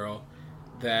other girl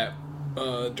that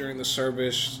during the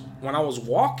service, when I was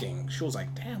walking, she was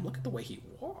like, damn, look at the way he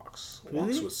walks.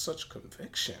 Walks with such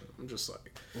conviction. I'm just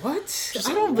like, what?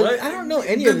 I don't know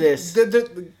any of this.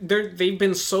 They've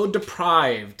been so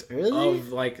deprived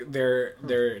of like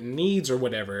their needs or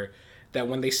whatever that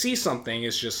when they see something,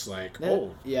 it's just like,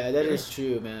 that is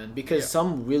true, man. Because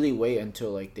some really wait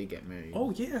until like they get married.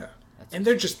 Oh yeah, and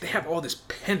they have all this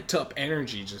pent up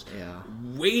energy just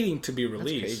waiting to be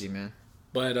released. That's crazy, man.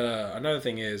 But another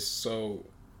thing is, so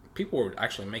people were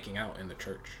actually making out in the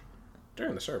church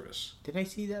during the service. Did I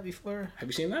see that before? Have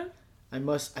you seen that? I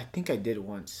think I did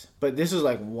once, but this was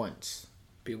like once.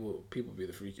 People be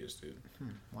the freakiest, dude.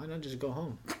 Why not just go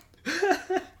home?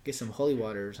 Get some holy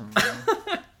water or something.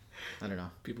 I don't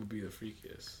know. People be the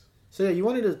freakiest. So yeah,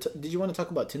 did you want to talk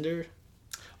about Tinder?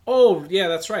 Oh yeah,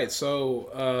 that's right.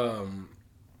 So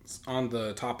on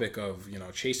the topic of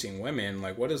chasing women,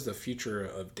 like what is the future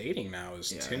of dating now? Is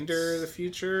Tinder the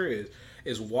future?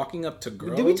 Is walking up to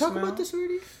girls? Did we talk now? about this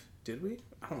already? Did we?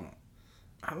 I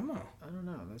don't know. I don't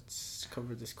know. Let's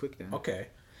cover this quick then. Okay.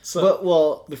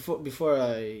 So before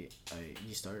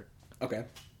you start. Okay.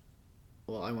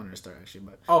 Well, I wanted to start actually,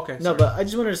 but okay. No, but I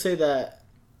just wanted to say that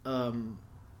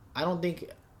I don't think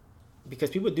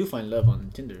because people do find love on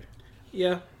Tinder.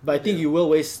 Yeah. But I think you will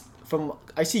waste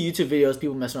I see YouTube videos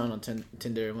people mess around on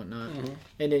Tinder and whatnot,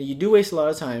 and then you do waste a lot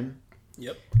of time.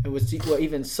 Yep. And what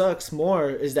even sucks more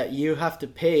is that you have to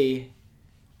pay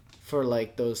for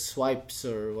like those swipes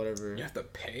or whatever. You have to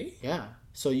pay? Yeah.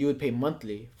 So you would pay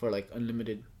monthly for like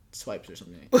unlimited swipes or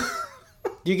something.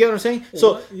 Do you get what I'm saying?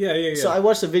 So what? Yeah. So I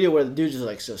watched a video where the dude just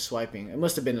like swiping. It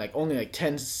must have been like only like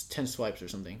 10 swipes or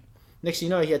something. Next thing you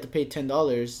know, he had to pay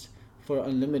 $10 for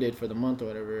unlimited for the month or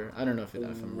whatever. I don't know if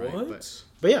I'm right,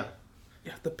 but yeah. You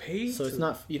have to pay. So it's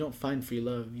not, you don't find free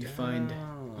love. You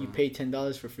pay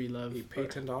 $10 for free love. You pay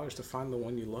 $10 to find the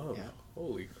one you love. Yeah.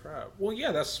 Holy crap. Well,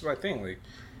 yeah, that's my thing. Like,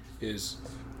 is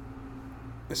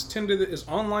Tinder, is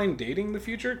online dating the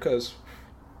future? Because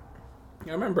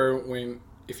I remember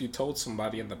if you told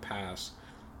somebody in the past,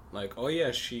 like, oh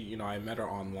yeah, she, I met her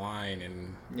online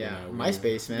and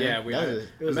MySpace, man. Yeah,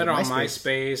 I met her on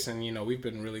MySpace and we've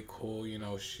been really cool.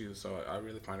 So I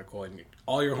really find her cool, and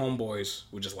all your homeboys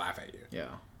would just laugh at you. Yeah.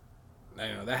 I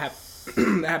know that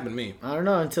happened. That happened to me. I don't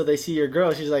know until they see your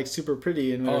girl. She's like super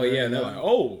pretty and whatever. Oh yeah, they're like,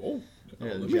 oh,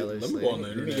 yeah, let jealous. Me go on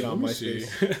the internet. Let me see.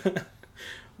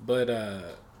 But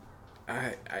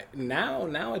I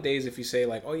nowadays, if you say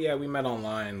like, oh yeah, we met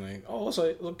online, like, oh, it's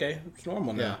like, okay, it's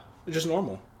normal now. Yeah. It's just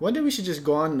normal. One day we should just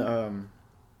go on,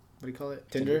 what do you call it,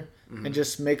 Tinder, and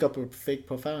just make up a fake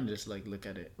profile and just like look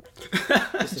at it.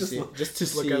 Just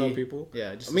to look at other people.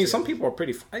 Yeah. I mean, some people are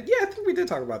pretty. I think we did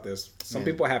talk about this. Some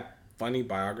people have funny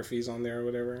biographies on there or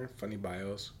whatever, funny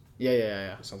bios.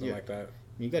 Yeah. Something like that.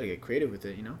 You got to get creative with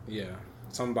it, you know. Yeah.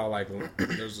 Something about like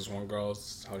there's this one girl,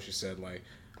 how she said like,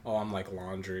 oh, I'm like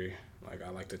laundry, like I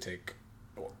like to take.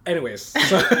 Anyways,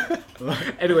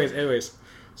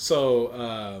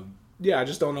 so yeah, I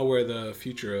just don't know where the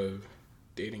future of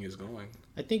dating is going.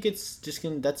 I think it's just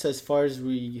that's as far as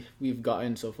we've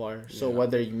gotten so far. So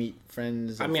whether you meet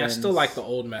friends, I still like the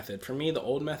old method. For me, the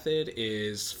old method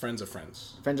is friends of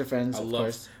friends. Friends of friends, of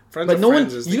course. Friends of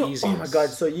friends is the easiest. Oh my god!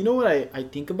 So you know what I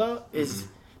think about is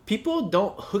people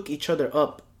don't hook each other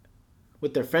up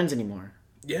with their friends anymore.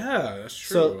 Yeah, that's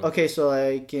true. So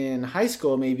like in high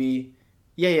school, maybe,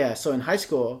 yeah. So in high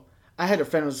school, I had a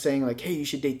friend who was saying like, "Hey, you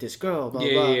should date this girl." Blah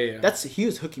blah. Yeah. He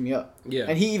was hooking me up. Yeah.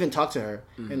 And he even talked to her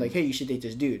and like, "Hey, you should date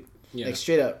this dude." Yeah. Like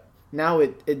straight up. Now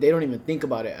they don't even think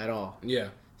about it at all. Yeah.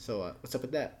 So what's up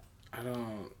with that? I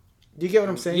don't. Do you get what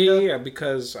I'm saying? Yeah.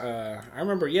 Because I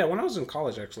remember, when I was in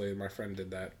college, actually, my friend did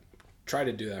that. Tried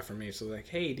to do that for me. So like,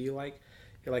 hey, do you like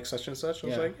such and such? I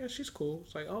was like, yeah, she's cool.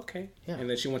 It's like, okay. Yeah. And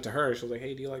then she went to her. She was like,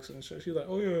 hey, do you like such and such? She's like,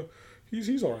 oh yeah,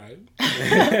 he's all right.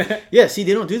 Yeah. See,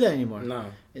 they don't do that anymore. No.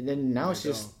 And then now it's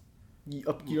just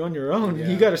you're on your own. Yeah.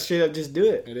 You gotta straight up just do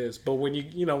it. It is. But when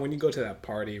you go to that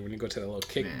party, when you go to that little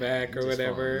kickback or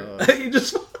whatever, you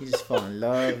just fall in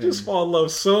love. You just fall in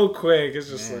love so quick. It's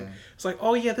just like it's like,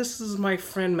 oh yeah, this is my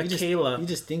friend Michaela. You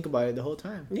just think about it the whole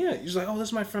time. Yeah, you're just like, oh, this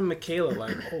is my friend Michaela.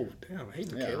 Like, oh damn, hey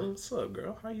Michaela, what's up,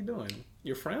 girl? How you doing?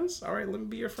 Your friends? All right, let me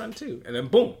be your friend too. And then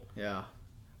boom. Yeah.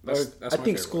 That's I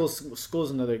think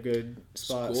school's another good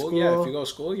spot. School, yeah. If you go to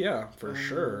school, yeah, for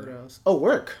sure. What else? Oh,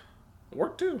 work.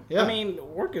 Work too. Yeah. I mean,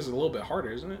 work is a little bit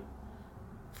harder, isn't it?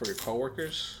 For your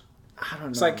coworkers. I don't know.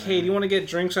 It's like, hey, do you want to get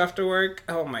drinks after work?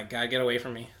 Oh my god, get away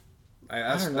from me.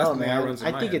 I don't know, man.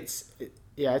 I think it's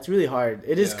really hard.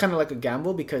 It is kind of like a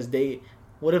gamble because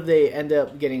what if they end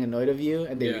up getting annoyed of you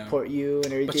and they report you and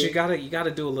everything? But you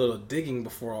gotta do a little digging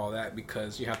before all that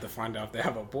because you have to find out if they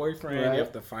have a boyfriend. Right. You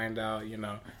have to find out,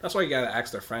 That's why you gotta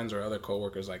ask their friends or other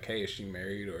coworkers like, hey, is she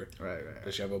married or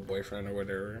does she have a boyfriend or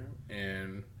whatever?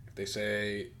 And if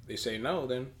they say no,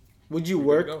 then would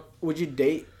you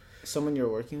date someone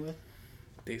you're working with?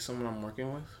 Date someone I'm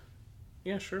working with?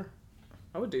 Yeah, sure.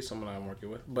 I would date someone I'm working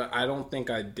with, but I don't think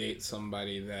I'd date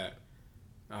somebody that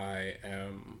I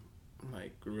am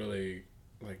like really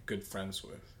like good friends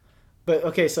with. But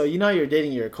okay, so you're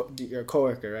dating your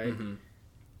coworker, right? Mm-hmm.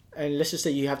 And let's just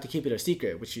say you have to keep it a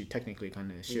secret, which you technically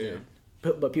kind of should,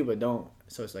 but people don't,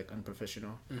 so it's like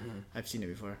unprofessional. Mm-hmm. I've seen it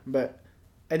before,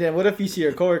 and then what if you see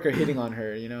your coworker hitting on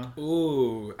her?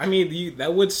 Ooh, I mean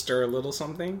that would stir a little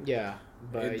something. Yeah,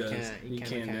 but you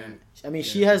can't. I mean,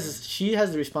 she has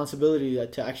the responsibility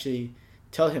to actually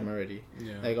tell him already.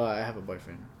 Yeah. Like, oh, I have a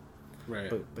boyfriend. Right.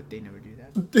 But they never do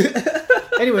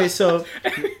that. Anyway, so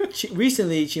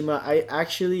recently, Chima, I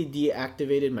actually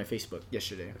deactivated my Facebook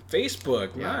yesterday.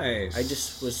 Facebook, nice. I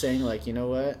just was saying, like, you know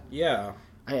what? Yeah.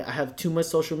 I have too much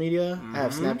social media. Mm-hmm. I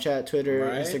have Snapchat, Twitter,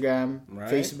 Instagram,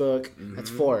 Facebook. Mm-hmm. That's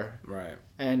 4. Right.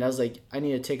 And I was like, I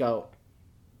need to take out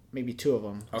maybe 2 of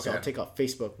them. Okay. So I'll take out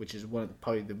Facebook, which is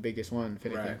probably the biggest one, if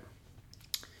anything. Right.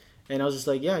 And I was just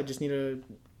like, yeah, I just need to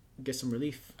get some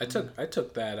relief. I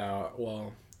took that out.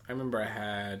 Well, I remember I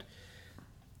had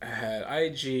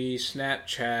IG,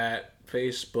 Snapchat,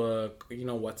 Facebook,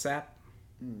 WhatsApp.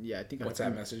 Yeah, I think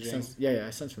WhatsApp messaging.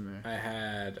 It sounds familiar. I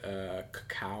had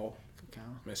Cacao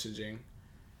messaging.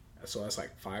 So that's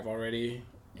like 5 already.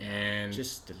 And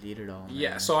just delete it all, man.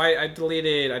 Yeah, so I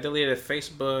deleted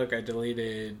Facebook, I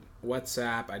deleted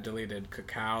WhatsApp, I deleted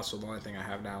Cacao, so the only thing I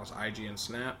have now is IG and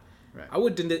Snap. Right. I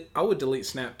would delete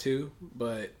Snap too,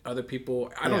 but other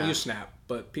people, I don't use Snap,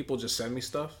 but people just send me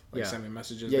stuff, send me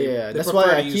messages. They that's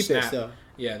why I keep it. So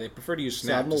yeah, they prefer to use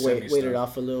Snap. So I'm gonna wait it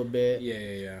off a little bit.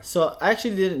 Yeah. So I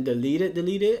actually didn't delete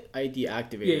it. I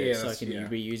deactivated it so I can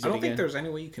reuse it. I don't think there's any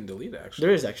way you can delete it. Actually,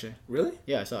 there is actually. Really?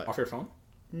 Yeah, I saw it off your phone.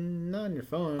 Not on your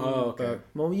phone. Oh, okay.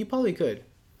 Well, you probably could.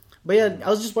 But yeah, I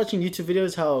was just watching YouTube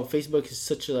videos how Facebook is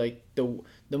such like the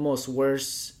most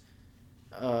worst.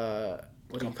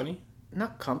 Company?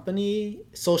 Not company,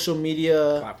 social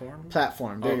media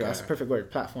platform. There you go. That's a perfect word.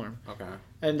 Platform. Okay.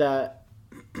 And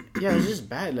Yeah, it's just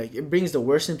bad. Like, it brings the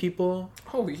worst in people.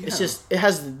 Oh yeah. It's just, it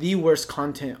has the worst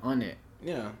content on it.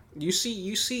 Yeah, you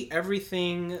see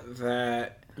everything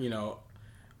that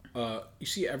you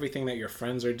see everything that your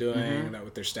friends are doing, that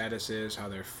what their status is, how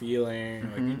they're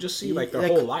feeling. Like you just see like their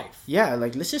whole life. Yeah,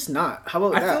 like let's just not. How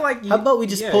about that? I feel like how about we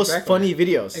just post funny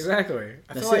videos? Exactly.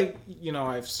 I feel like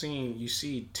you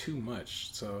see too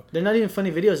much. So they're not even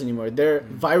funny videos anymore. They're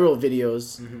viral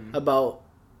videos about,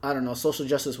 I don't know, social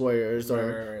justice warriors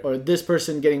or this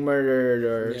person getting murdered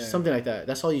or something like that.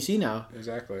 That's all you see now.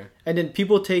 Exactly. And then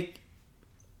people take,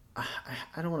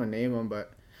 I don't want to name them,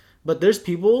 but there's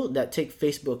people that take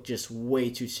Facebook just way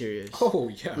too serious. Oh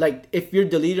yeah. Like if you're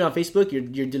deleted on Facebook,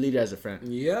 you're deleted as a friend.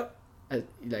 Yep.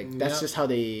 That's just how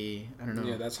they. I don't know.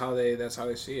 Yeah, that's how they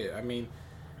see it. I mean,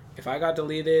 if I got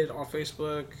deleted on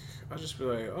Facebook, I'll just be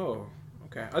like, oh,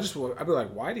 okay. I'd be like,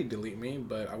 why did he delete me?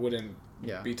 But I wouldn't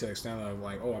be to the extent of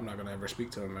like, oh, I'm not gonna ever speak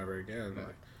to him ever again. Yeah.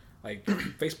 Like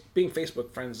being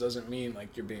Facebook friends doesn't mean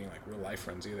like you're being like real life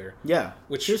friends either. Yeah.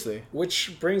 Seriously.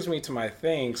 Which brings me to my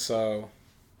thing. So,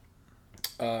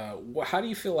 how do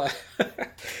you feel?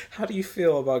 How do you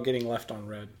feel about getting left on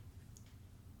red?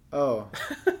 Oh.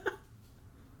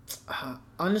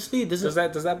 Honestly, does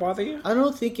that bother you? I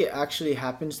don't think it actually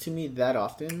happens to me that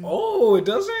often. Oh, it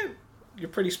doesn't? You're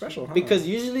pretty special, huh? Because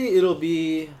usually it'll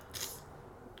be.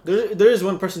 There is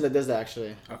one person that does that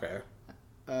actually. Okay.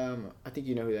 I think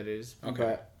you know who that is.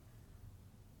 Okay.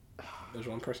 But there's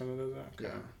one person that does that?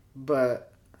 Okay. Yeah.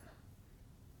 But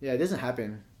yeah, it doesn't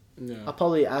happen. No. I'll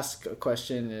probably ask a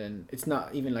question and it's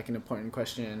not even like an important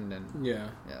question and yeah,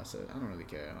 so I don't really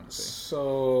care, honestly.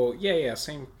 So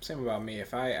same about me.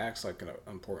 If I ask like an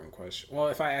important question, well,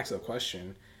 if I ask a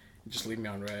question, just leave me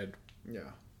on red.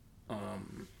 Yeah.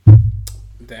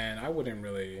 Then I wouldn't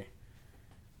really.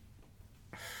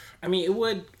 I mean, it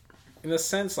would, in a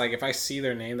sense, like if I see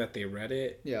their name that they read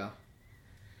it. Yeah.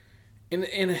 In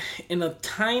a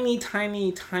tiny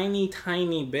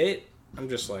bit, I'm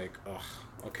just like, oh,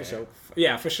 okay. For sure.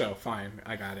 Yeah, for sure. Fine,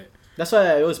 I got it. That's why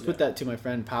I always put that to my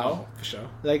friend Pao. Oh, for sure.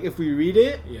 Like if we read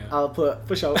it, I'll put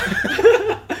for sure.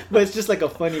 But it's just like a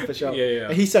funny for sure. Yeah.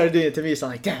 And he started doing it to me, so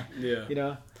I'm like, damn. Yeah. You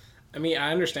know. I mean,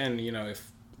 I understand.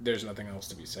 If there's nothing else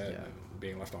to be said, and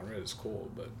being left on red is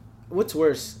cool, but. What's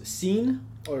worse, seen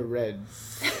or read?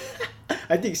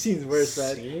 I think seen's worse,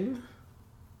 right? Seen?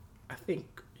 I think,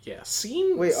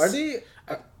 seen. Wait, are they?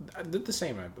 They're the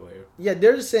same, I believe. Yeah,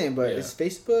 they're the same, but is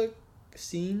Facebook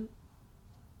seen?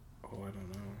 Oh, I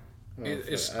don't know.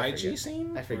 Is IG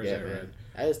seen? I forget, man. Red?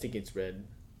 I just think it's red.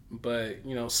 But,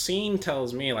 seen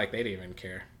tells me, like, they didn't even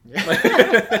care. What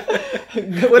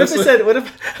if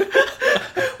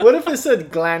it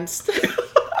said glanced?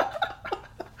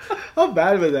 How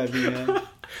bad would that be, man?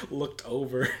 Looked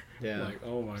over. Yeah. Like,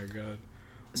 oh my god.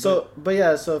 So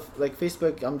like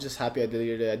Facebook, I'm just happy I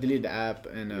deleted it. I deleted the app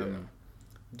and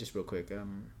just real quick,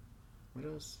 what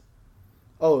else?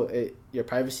 Oh, your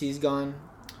privacy is gone.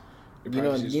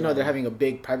 You know they're having a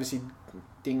big privacy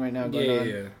thing right now going on.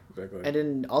 Yeah, exactly. And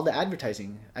then all the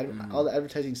advertising,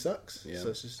 sucks. Yeah. So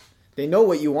it's just they know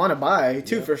what you want to buy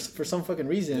too for some fucking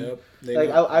reason.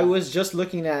 Yep. I was just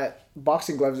looking at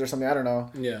boxing gloves or something. I don't know.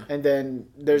 Yeah. And then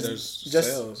there's just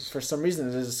sales. For some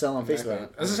reason there's a sale on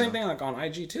Facebook. It's the same thing like on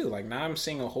IG too. Like now I'm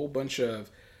seeing a whole bunch of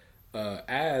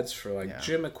ads for like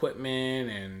gym equipment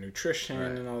and nutrition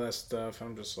and all that stuff.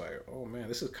 I'm just like, oh man,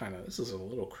 this is a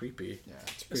little creepy. Yeah,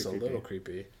 it's a little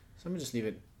creepy. So I'm gonna just leave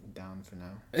it down for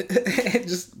now.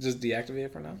 just deactivate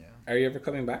it for now. Yeah. Are you ever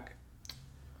coming back?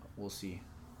 We'll see.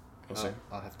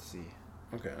 I'll have to see.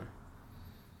 Okay.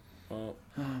 Well.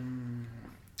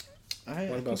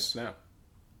 What about Snap?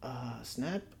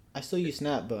 Snap? I still use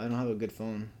Snap, but I don't have a good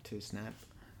phone to Snap.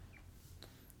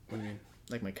 What do you mean?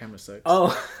 Like my camera sucks.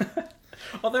 Oh.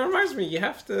 Oh, that reminds me. You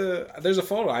have to. There's a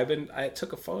photo. I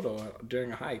took a photo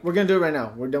during a hike. We're gonna do it right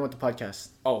now. We're done with the podcast.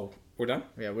 Oh, we're done?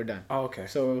 Yeah, we're done. Oh, okay.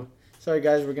 So, sorry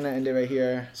guys, we're gonna end it right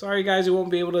here. Sorry guys, you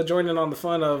won't be able to join in on the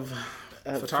fun of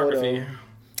photography.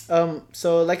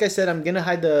 So like I said, I'm gonna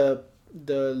hide the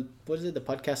what is it? The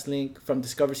podcast link from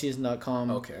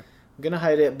discoverseason.com. Okay. I'm gonna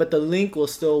hide it, but the link will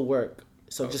still work.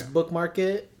 So just bookmark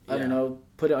it. I don't know.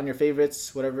 Put it on your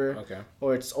favorites, whatever. Okay.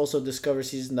 Or it's also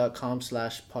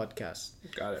discoverseason.com/podcast.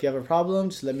 Got it. If you have a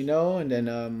problem, just let me know, and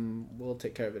then we'll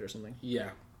take care of it or something. Yeah.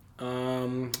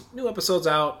 New episodes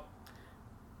out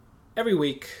every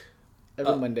week.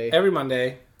 Every Monday. Every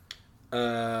Monday.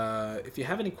 If you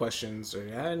have any questions or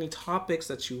you have any topics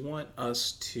that you want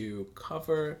us to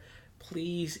cover,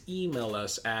 please email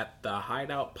us at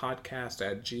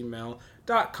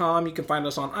thehideoutpodcast@gmail.com. You can find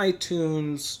us on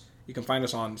iTunes. You can find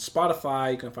us on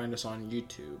Spotify. You can find us on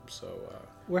YouTube. So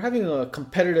we're having a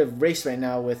competitive race right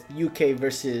now with UK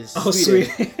versus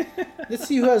Sweden. Let's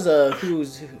see who's the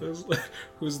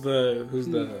what's the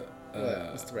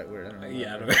right word? I don't know.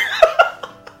 Yeah. I don't know.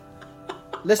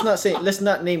 Let's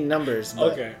not name numbers.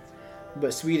 But, okay.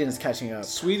 But Sweden's catching up.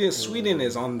 Sweden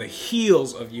is on the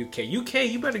heels of UK. UK,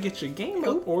 you better get your game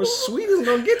up, or Sweden's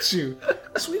gonna get you.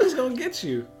 Sweden's gonna get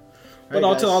you. But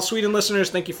to all Sweden listeners,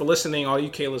 thank you for listening. All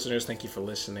UK listeners, thank you for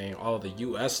listening. All the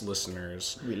US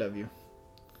listeners, we love you.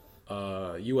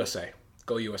 USA,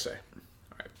 go USA. All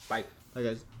right, bye. Bye,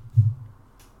 guys.